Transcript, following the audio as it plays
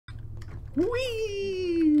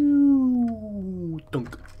Whee!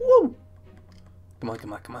 Dunk. Woo! Come on,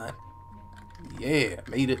 come on, come on. Yeah,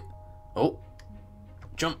 made it. Oh.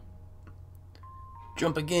 Jump.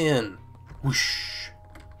 Jump again. Whoosh.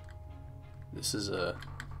 This is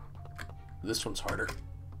this one's harder.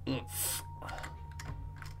 Oomph.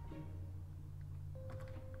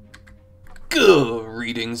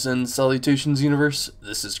 Greetings and salutations, universe.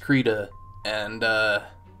 This is Creeta, and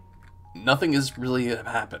nothing has really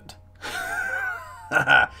happened.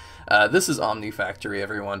 This is Omnifactory,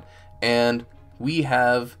 everyone, and we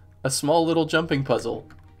have a small little jumping puzzle.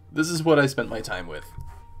 This is what I spent my time with.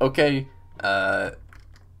 Okay, I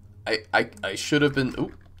should have been...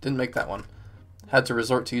 Oop, didn't make that one. Had to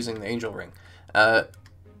resort to using the angel ring.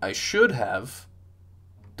 I should have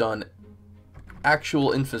done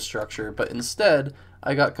actual infrastructure, but instead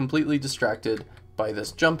I got completely distracted by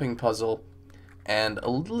this jumping puzzle and a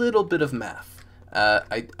little bit of math.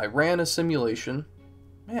 I ran a simulation.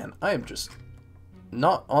 Man, I am just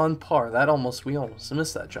not on par. We almost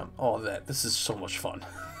missed that jump. Oh, this is so much fun.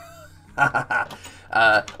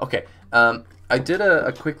 Okay, I did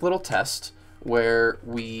a quick little test where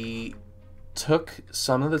we took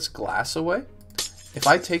some of this glass away. If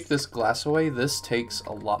I take this glass away, this takes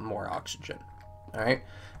a lot more oxygen. Alright,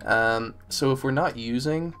 so if we're not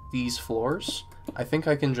using these floors, I think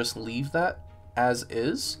I can just leave that as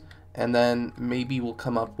is, and then maybe we'll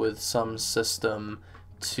come up with some system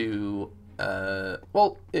to,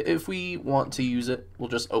 well, if we want to use it, we'll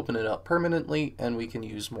just open it up permanently, and we can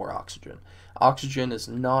use more oxygen. Oxygen is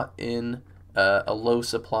not in a low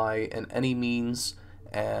supply in any means,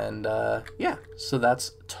 and yeah, so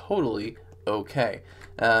that's totally okay.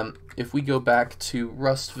 If we go back to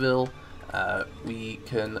Rustville, we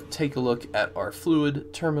can take a look at our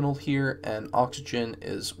fluid terminal here, and oxygen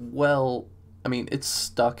is, well, I mean, it's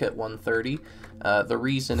stuck at 130. The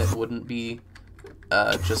reason it wouldn't be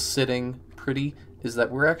just sitting pretty is that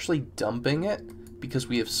we're actually dumping it because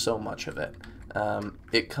we have so much of it.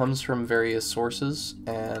 It comes from various sources,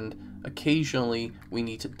 and occasionally we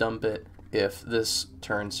need to dump it if this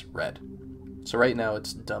turns red. So right now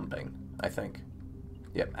it's dumping, I think.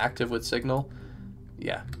 Yep, active with signal.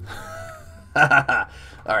 Yeah.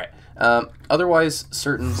 Alright, otherwise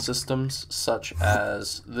certain systems such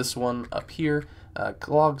as this one up here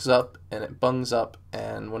clogs up and it bungs up,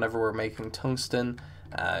 and whenever we're making tungsten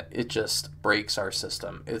it just breaks our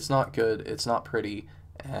system. It's not good, it's not pretty,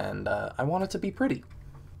 and I want it to be pretty.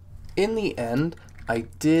 In the end, I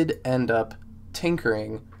did end up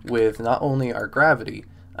tinkering with not only our gravity,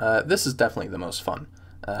 this is definitely the most fun.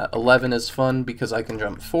 11 is fun because I can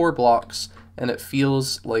jump 4 blocks and it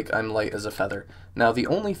feels like I'm light as a feather. Now the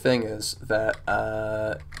only thing is that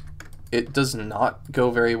it does not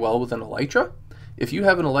go very well with an elytra. If you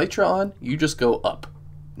have an elytra on, you just go up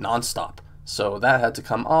non-stop. So that had to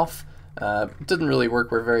come off. Didn't really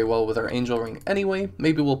work very well with our angel ring anyway.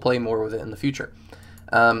 Maybe we'll play more with it in the future.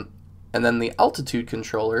 And then the altitude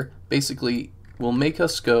controller basically will make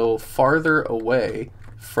us go farther away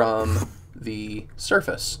from the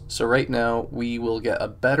surface. So right now we will get a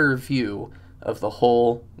better view of the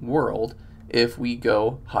whole world if we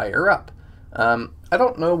go higher up. I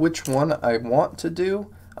don't know which one I want to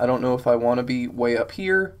do. I don't know if I want to be way up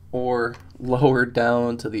here or lower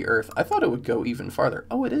down to the earth. I thought it would go even farther.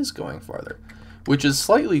 Oh, it is going farther, which is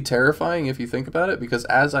slightly terrifying if you think about it, because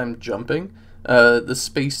as I'm jumping, the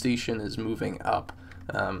space station is moving up.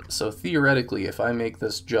 So theoretically, if I make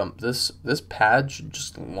this jump, this pad should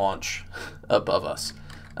just launch above us.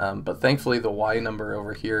 But thankfully the Y number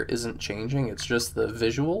over here isn't changing, it's just the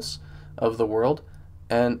visuals of the world.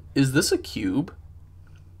 And is this a cube?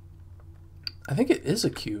 I think it is a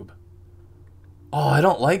cube. Oh, I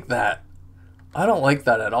don't like that. I don't like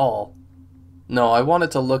that at all. No, I want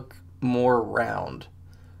it to look more round.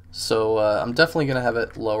 So I'm definitely going to have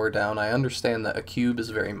it lower down. I understand that a cube is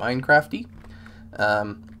very Minecrafty.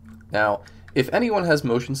 Now, if anyone has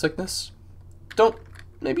motion sickness,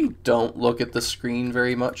 maybe don't look at the screen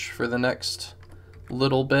very much for the next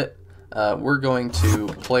little bit. We're going to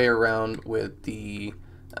play around with the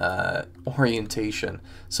orientation.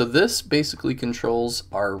 So this basically controls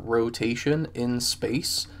our rotation in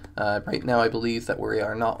space. Right now I believe that we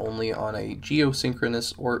are not only on a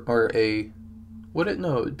geosynchronous or a, it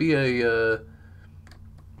would be a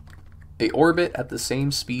orbit at the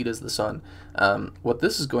same speed as the sun. What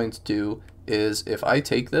this is going to do is, if I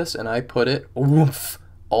take this and I put it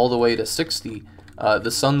all the way to 60,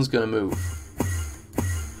 the sun's gonna move,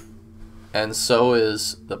 and so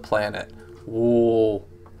is the planet. Whoa.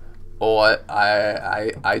 Oh,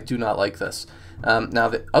 I do not like this. Now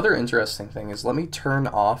the other interesting thing is, let me turn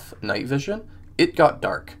off night vision. It got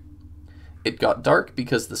dark. it got dark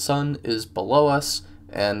because the sun is below us,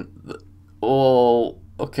 and oh,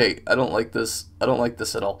 okay, I don't like this. I don't like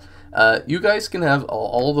this at all. You guys can have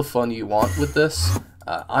all the fun you want with this.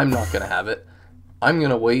 I'm not gonna have it. I'm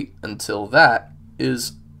gonna wait until that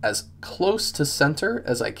is as close to center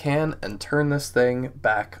as I can and turn this thing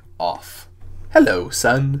back off. Hello,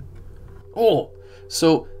 sun. Oh,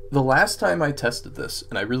 so the last time I tested this,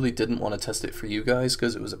 and I really didn't want to test it for you guys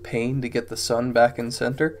because it was a pain to get the sun back in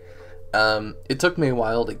center. It took me a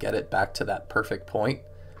while to get it back to that perfect point.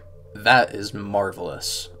 That is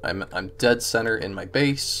marvelous. I'm dead center in my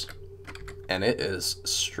base, and it is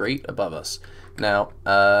straight above us. Now,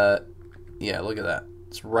 yeah, look at that.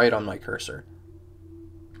 It's right on my cursor.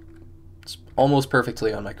 It's almost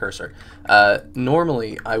perfectly on my cursor.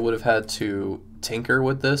 Normally, I would have had to tinker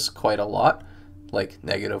with this quite a lot, like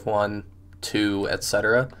 -1, 2,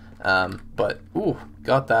 etc. But, ooh,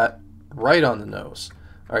 got that right on the nose.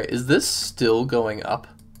 Alright, is this still going up?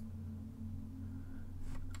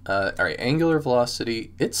 Alright, angular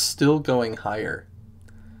velocity, it's still going higher.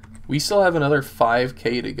 We still have another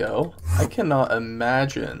 5K to go. I cannot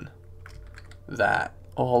imagine that.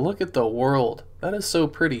 Oh, look at the world. That is so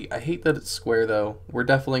pretty. I hate that it's square, though. We're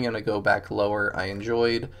definitely going to go back lower. I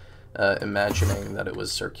enjoyed imagining that it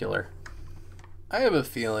was circular. I have a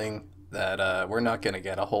feeling that we're not going to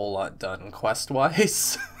get a whole lot done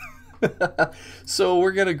quest-wise. So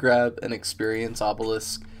we're going to grab an experience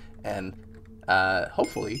obelisk and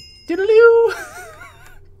hopefully, doodaloo,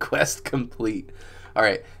 quest complete.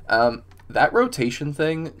 Alright, that rotation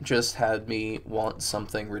thing just had me want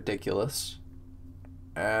something ridiculous.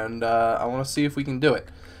 And I want to see if we can do it.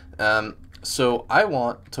 So I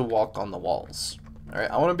want to walk on the walls. Alright,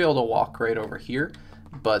 I want to be able to walk right over here.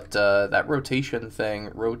 But that rotation thing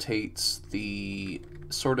rotates the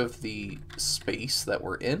sort of the space that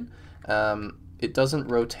we're in. It doesn't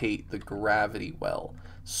rotate the gravity well.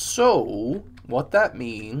 So what that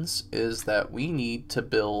means is that we need to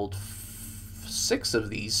build 6 of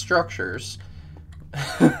these structures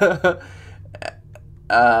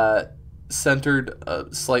centered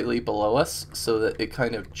slightly below us so that it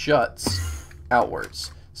kind of juts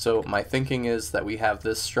outwards. So my thinking is that we have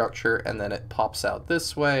this structure and then it pops out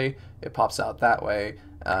this way, it pops out that way,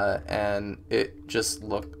 and it just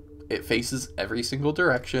it faces every single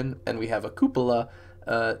direction, and we have a cupola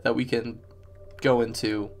that we can go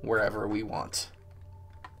into wherever we want.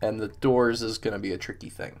 And the doors is going to be a tricky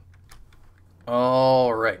thing.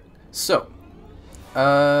 Alright, so,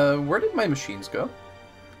 where did my machines go?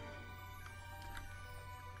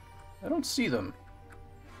 I don't see them.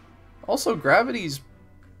 Also, gravity's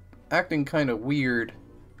acting kind of weird.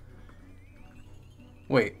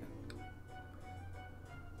 Wait.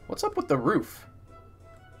 What's up with the roof?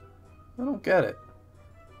 I don't get it.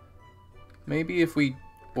 Maybe if we...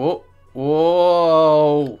 Whoa.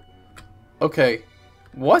 Whoa. Okay.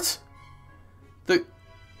 What?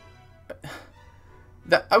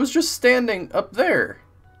 I was just standing up there.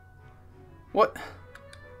 What?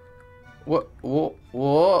 What? Whoa.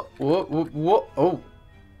 Whoa. Whoa. Whoa. Oh.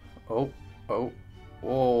 Oh. Oh.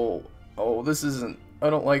 Whoa. Oh, this isn't... I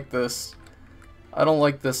don't like this. I don't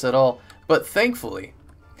like this at all. But thankfully...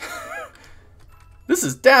 this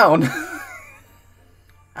is down!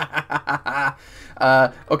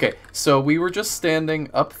 Okay, so we were just standing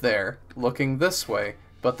up there, looking this way,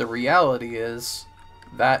 but the reality is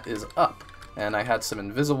that is up. And I had some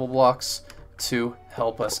invisible blocks to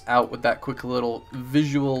help us out with that quick little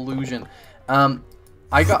visual illusion.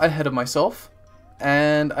 I got ahead of myself,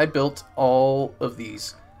 and I built all of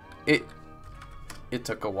these. It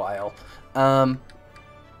took a while.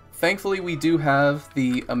 Thankfully, we do have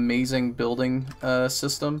the amazing building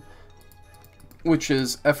system, which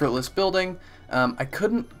is effortless building. I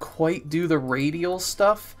couldn't quite do the radial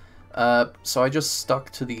stuff, so I just stuck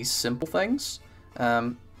to these simple things.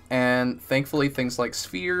 And thankfully, things like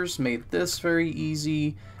spheres made this very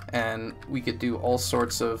easy, and we could do all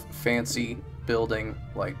sorts of fancy building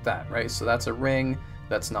like that, right? So that's a ring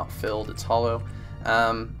that's not filled, it's hollow.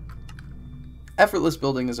 Effortless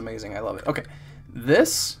building is amazing, I love it. Okay,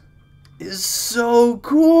 this is so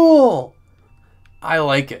cool! I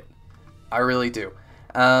like it. I really do.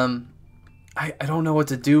 I don't know what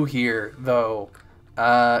to do here, though,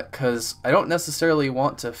 because I don't necessarily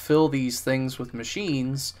want to fill these things with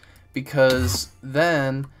machines, because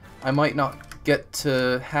then I might not get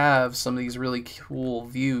to have some of these really cool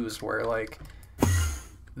views where, like,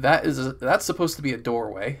 that's supposed to be a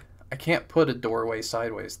doorway. I can't put a doorway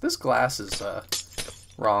sideways. This glass is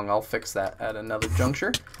wrong. I'll fix that at another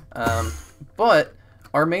juncture. But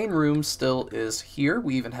our main room still is here.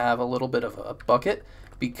 We even have a little bit of a bucket.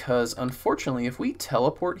 because unfortunately, if we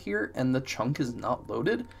teleport here and the chunk is not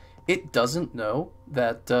loaded, it doesn't know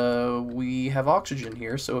that we have oxygen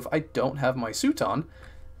here. So if I don't have my suit on,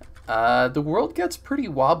 the world gets pretty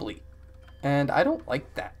wobbly, and I don't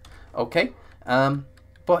like that. Okay,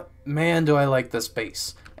 but man, do I like this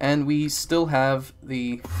base. And we still have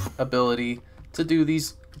the ability to do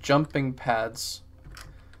these jumping pads.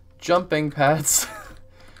 Jumping pads.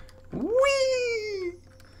 Whee!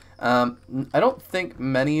 I don't think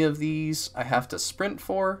many of these I have to sprint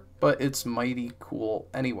for, but it's mighty cool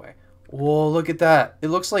anyway. Whoa, look at that. It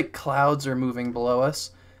looks like clouds are moving below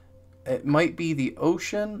us. It might be the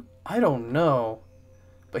ocean. I don't know.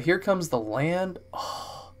 But here comes the land.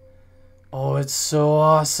 Oh, it's so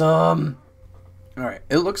awesome. All right,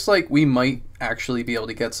 it looks like we might actually be able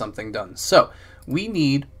to get something done. So we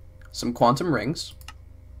need some quantum rings.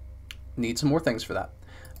 Need some more things for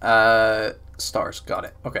that. Stars, got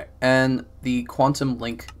it. Okay, and the quantum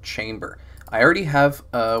link chamber. I already have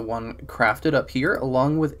one crafted up here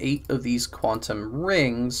along with 8 of these quantum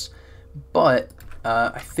rings, but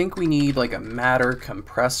I think we need like a matter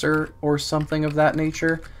compressor or something of that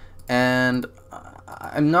nature, and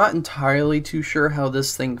I'm not entirely too sure how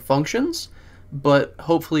this thing functions, but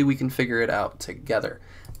hopefully we can figure it out together.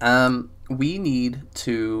 We need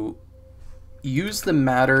to use the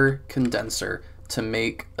matter condenser to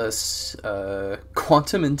make a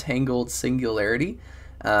quantum entangled singularity.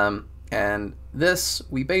 And this,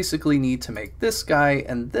 we basically need to make this guy,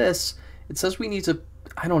 and this, it says we need to,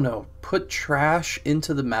 I don't know, put trash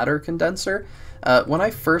into the matter condenser. When I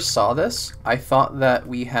first saw this, I thought that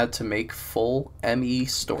we had to make full ME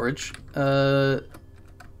storage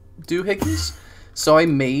doohickeys. So I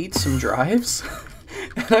made some drives,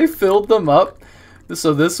 and I filled them up.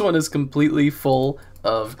 So this one is completely full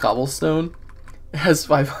of cobblestone. It has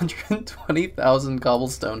 520,000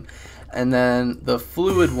 cobblestone. And then the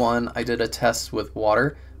fluid one, I did a test with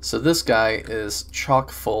water. So this guy is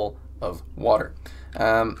chock full of water.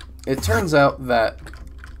 It turns out that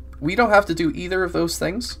we don't have to do either of those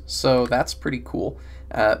things, so that's pretty cool.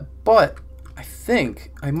 But I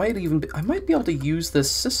think I might be able to use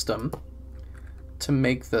this system to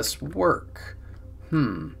make this work.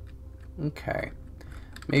 Okay.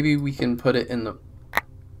 Maybe we can put it in the...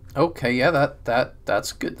 Okay, yeah,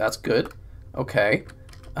 that's good. That's good. Okay.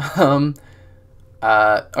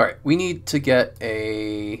 Alright, we need to get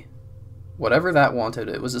a... whatever that wanted.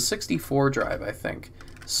 It was a 64 drive, I think.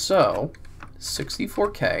 So,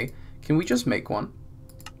 64K. Can we just make one?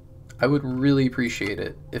 I would really appreciate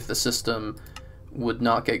it if the system would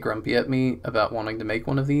not get grumpy at me about wanting to make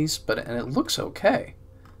one of these, and it looks okay.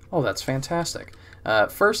 Oh, that's fantastic.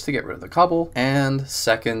 First, to get rid of the cobble, and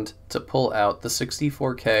second, to pull out the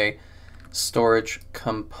 64K storage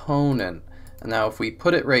component. And now if we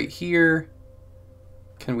put it right here,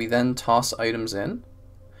 can we then toss items in?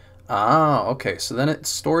 Ah, okay, so then it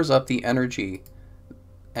stores up the energy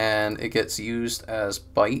and it gets used as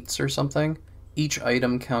bytes or something. Each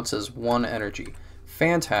item counts as 1 energy.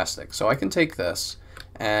 Fantastic. So I can take this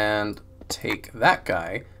and take that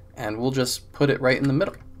guy and we'll just put it right in the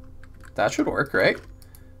middle. That should work, right?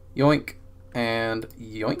 Yoink and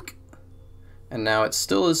yoink. And now it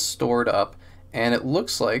still is stored up, and it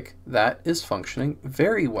looks like that is functioning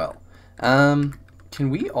very well. Can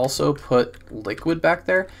we also put liquid back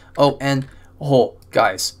there? Oh, and, oh,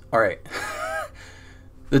 guys, all right.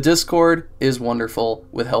 The Discord is wonderful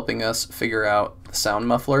with helping us figure out the sound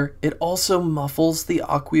muffler. It also muffles the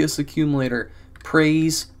aqueous accumulator.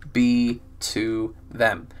 Praise be to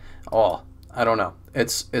them. Oh, I don't know.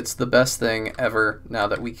 It's the best thing ever now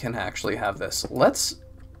that we can actually have this. Let's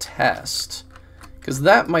test, because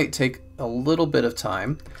that might take a little bit of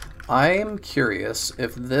time. I am curious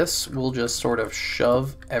if this will just sort of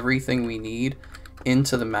shove everything we need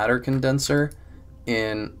into the matter condenser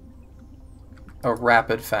in a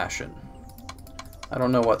rapid fashion. I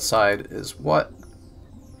don't know what side is what.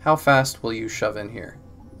 How fast will you shove in here?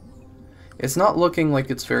 It's not looking like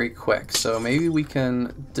it's very quick, so maybe we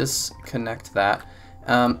can disconnect that.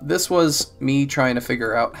 This was me trying to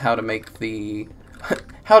figure out how to make the...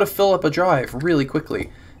 how to fill up a drive really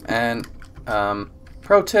quickly. And,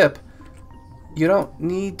 pro tip, you don't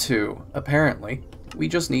need to, apparently. We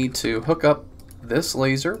just need to hook up this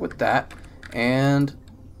laser with that, and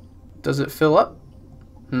does it fill up?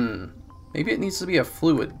 Maybe it needs to be a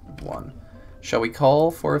fluid one. Shall we call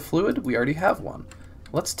for a fluid? We already have one.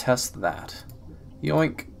 Let's test that.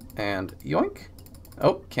 Yoink and yoink.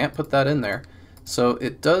 Oh, can't put that in there. So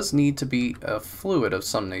it does need to be a fluid of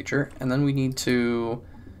some nature, and then we need to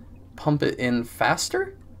pump it in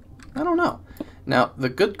faster? I don't know. Now, the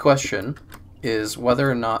good question is whether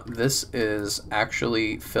or not this is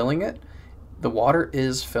actually filling it. The water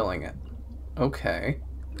is filling it. Okay.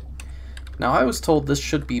 Now I was told this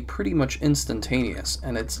should be pretty much instantaneous,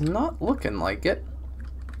 and it's not looking like it.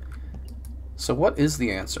 So what is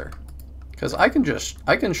the answer? Because I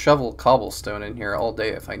can shovel cobblestone in here all day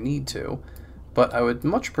if I need to, but I would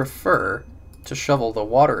much prefer to shovel the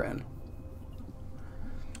water in.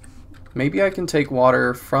 Maybe I can take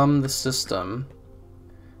water from the system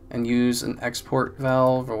and use an export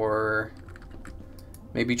valve, or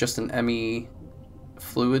maybe just an ME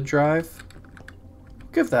fluid drive.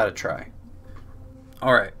 Give that a try.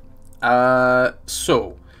 Alright,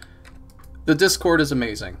 so the Discord is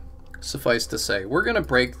amazing, suffice to say. We're going to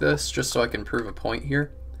break this just so I can prove a point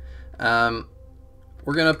here. We're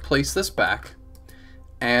going to place this back,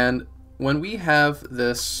 and when we have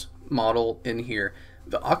this model in here,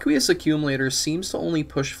 the aqueous accumulator seems to only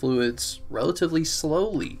push fluids relatively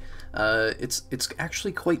slowly. It's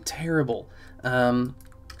actually quite terrible.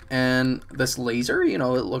 And this laser, you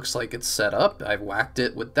know, it looks like it's set up. I've whacked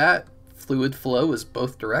it with that. Fluid flow is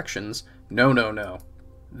both directions. No, no, no.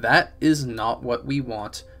 That is not what we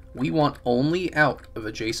want. We want only out of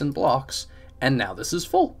adjacent blocks, and now this is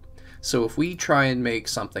full. So if we try and make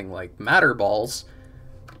something like matter balls...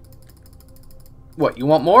 What, you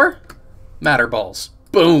want more? Matter balls.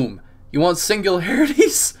 Boom! You want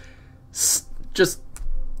singularities? Just,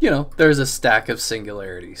 you know, there's a stack of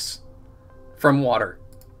singularities. From water.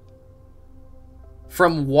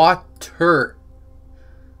 From water.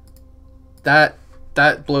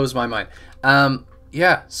 That blows my mind.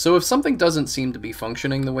 Yeah, so if something doesn't seem to be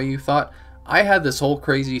functioning the way you thought, I had this whole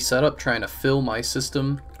crazy setup trying to fill my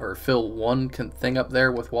system, or fill one thing up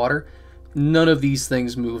there with water. None of these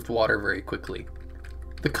things moved water very quickly.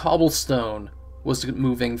 The cobblestone was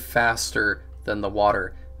moving faster than the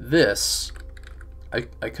water. This, I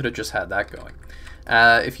could have just had that going.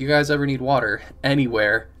 If you guys ever need water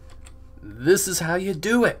anywhere, this is how you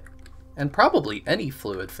do it. And probably any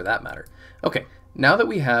fluid for that matter. Okay, now that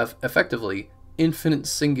we have effectively infinite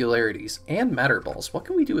singularities and matter balls, what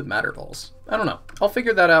can we do with matter balls? I don't know. I'll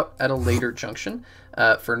figure that out at a later junction.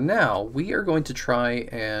 For now, we are going to try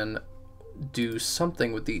and do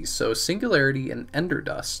something with these. So singularity and ender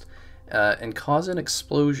dust, and cause an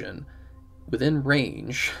explosion within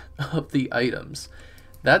range of the items.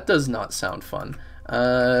 That does not sound fun.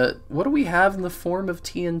 What do we have in the form of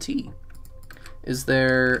TNT? Is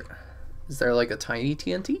there like a tiny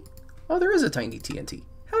TNT? Oh, there is a tiny TNT.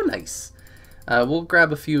 How nice. We'll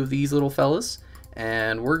grab a few of these little fellas,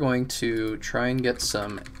 and we're going to try and get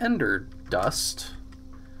some ender dust.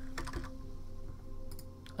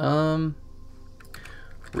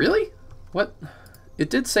 Really? What? It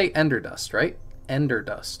did say ender dust, right? Ender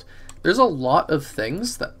dust. There's a lot of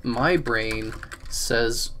things that my brain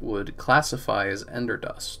says would classify as ender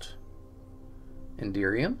dust.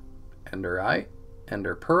 Enderium, ender eye,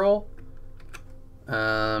 ender pearl,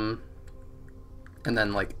 and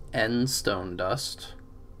then like end stone dust.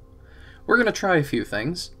 We're gonna try a few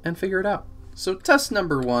things and figure it out. So test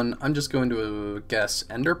number 1, I'm just going to guess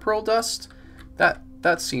ender pearl dust.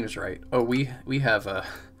 That seems right. Oh, we have a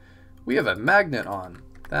magnet on.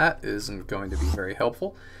 That isn't going to be very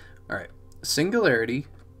helpful. All right, singularity,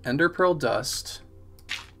 ender pearl dust,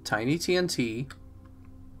 tiny TNT,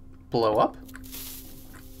 blow up.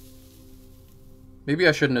 Maybe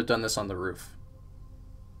I shouldn't have done this on the roof.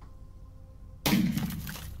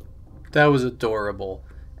 That was adorable.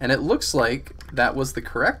 And it looks like that was the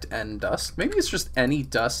correct end dust. Maybe it's just any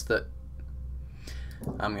dust that...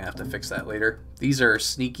 I'm gonna have to fix that later. These are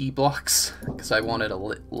sneaky blocks because I wanted a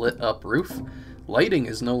lit up roof. Lighting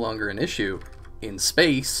is no longer an issue in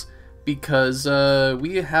space because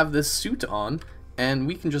we have this suit on and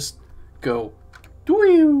we can just go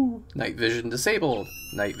doo. Night vision disabled,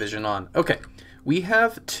 night vision on. Okay, we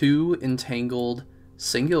have 2 entangled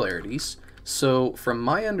singularities. So from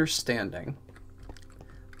my understanding,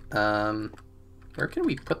 where can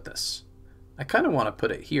we put this? I kind of want to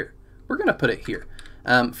put it here. We're gonna put it here.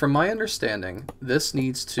 From my understanding, this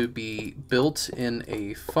needs to be built in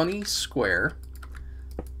a funny square.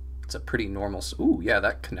 It's a pretty normal... Ooh, yeah,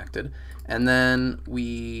 that connected. And then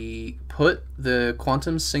we put the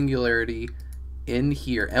quantum singularity in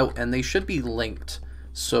here. Oh, and they should be linked.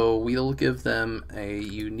 So we'll give them a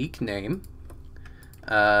unique name.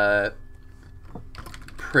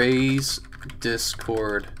 Praise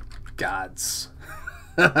Discord gods.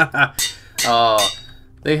 Oh...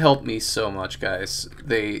 They help me so much, guys.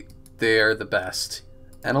 They are the best.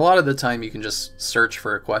 And a lot of the time you can just search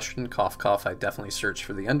for a question. Cough, cough, I definitely searched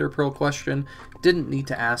for the Ender Pearl question. Didn't need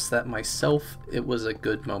to ask that myself. It was a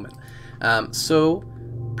good moment. So,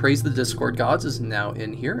 Praise the Discord Gods is now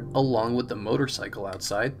in here, along with the motorcycle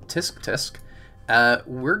outside. Tisk tisk.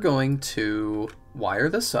 We're going to wire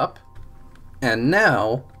this up. And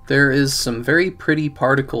now there is some very pretty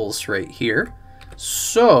particles right here.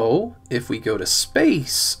 So if we go to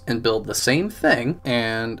space and build the same thing,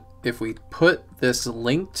 and if we put this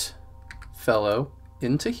linked fellow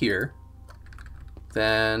into here,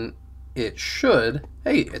 then it should,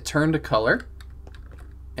 hey, it turned a color.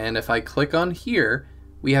 And if I click on here,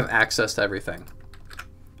 we have access to everything.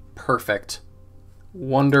 Perfect.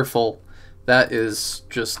 Wonderful. That is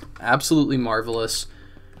just absolutely marvelous.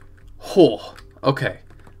 Oh, okay.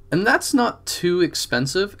 And that's not too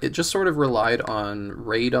expensive. It just sort of relied on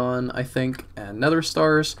radon, I think, and nether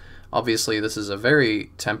stars. Obviously, this is a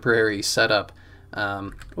very temporary setup.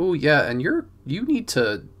 Oh yeah, and you need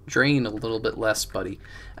to drain a little bit less, buddy.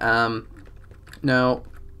 Now,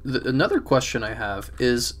 another question I have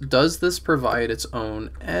is, does this provide its own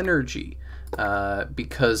energy?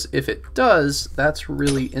 Because if it does, that's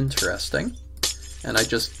really interesting. And I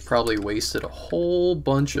just probably wasted a whole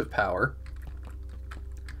bunch of power.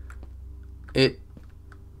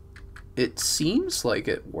 It seems like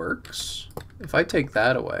it works. If I take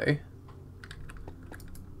that away,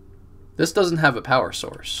 this doesn't have a power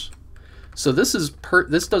source. So this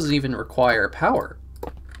doesn't even require power.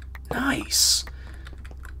 Nice.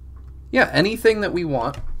 Yeah, anything that we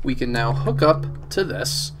want, we can now hook up to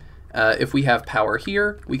this. If we have power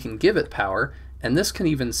here, we can give it power, and this can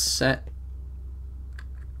even set...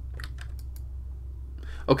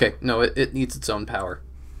 Okay, no, it needs its own power.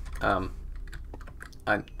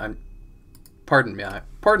 Pardon me,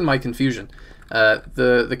 pardon my confusion.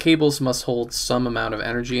 The cables must hold some amount of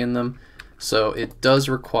energy in them, so it does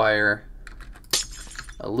require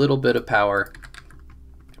a little bit of power.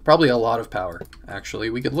 Probably a lot of power, actually.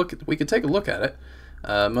 We could take a look at it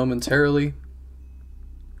momentarily.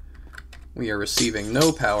 We are receiving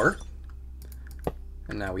no power,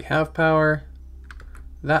 and now we have power.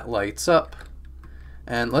 That lights up.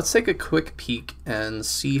 And let's take a quick peek and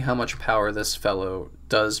see how much power this fellow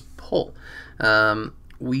does pull.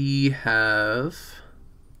 We have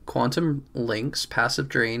quantum links, passive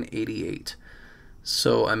drain 88.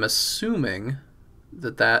 So I'm assuming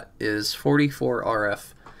that that is 44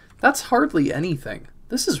 RF. That's hardly anything.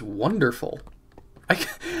 This is wonderful.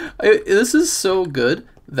 This is so good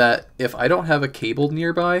that if I don't have a cable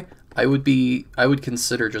nearby, I would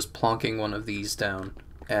consider just plonking one of these down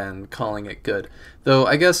and calling it good. Though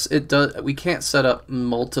I guess we can't set up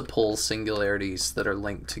multiple singularities that are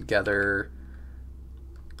linked together.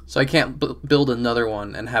 So I can't build another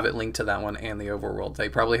one and have it linked to that one and the overworld. They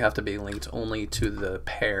probably have to be linked only to the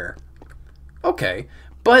pair. Okay,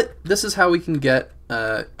 but this is how we can get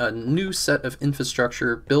a new set of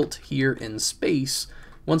infrastructure built here in space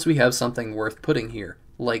once we have something worth putting here,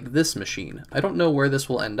 like this machine. I don't know where this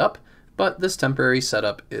will end up, but this temporary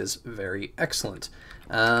setup is very excellent.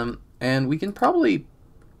 And we can probably,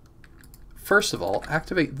 first of all,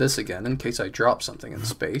 activate this again in case I drop something in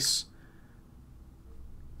space.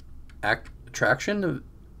 Attraction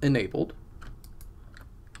enabled.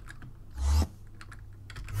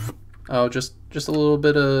 Oh, just a little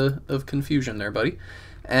bit of confusion there, buddy.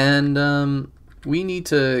 And we need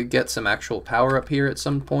to get some actual power up here at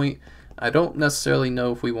some point. I don't necessarily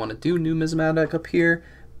know if we want to do numismatic up here,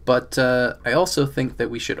 but I also think that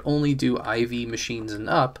we should only do IV machines and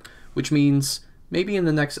up, which means maybe in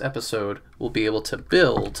the next episode we'll be able to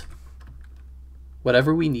build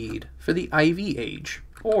whatever we need for the IV age.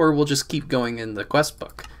 Or we'll just keep going in the quest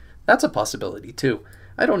book. That's a possibility too.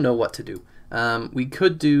 I don't know what to do. We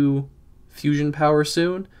could do fusion power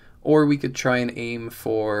soon, or we could try and aim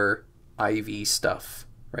for IV stuff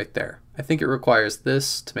right there. I think it requires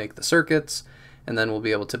this to make the circuits, and then we'll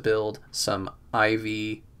be able to build some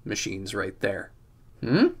IV machines right there.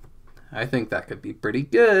 I think that could be pretty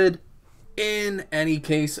good. In any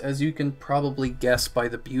case, as you can probably guess by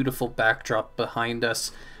the beautiful backdrop behind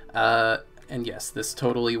us, and yes, this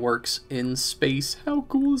totally works in space. How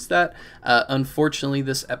cool is that? Unfortunately,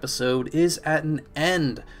 this episode is at an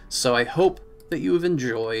end, so I hope that you have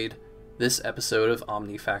enjoyed this episode of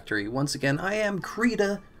Omnifactory. Once again, I am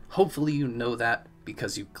Creeta. Hopefully you know that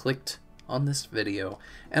because you clicked on this video,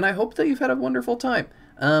 and I hope that you've had a wonderful time.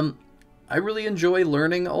 I really enjoy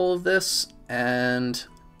learning all of this, and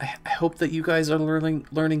I hope that you guys are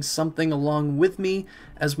learning something along with me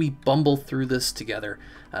as we bumble through this together.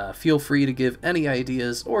 Feel free to give any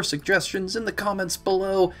ideas or suggestions in the comments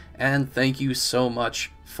below, and thank you so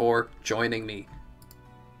much for joining me.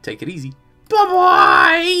 Take it easy.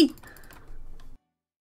 Bye-bye!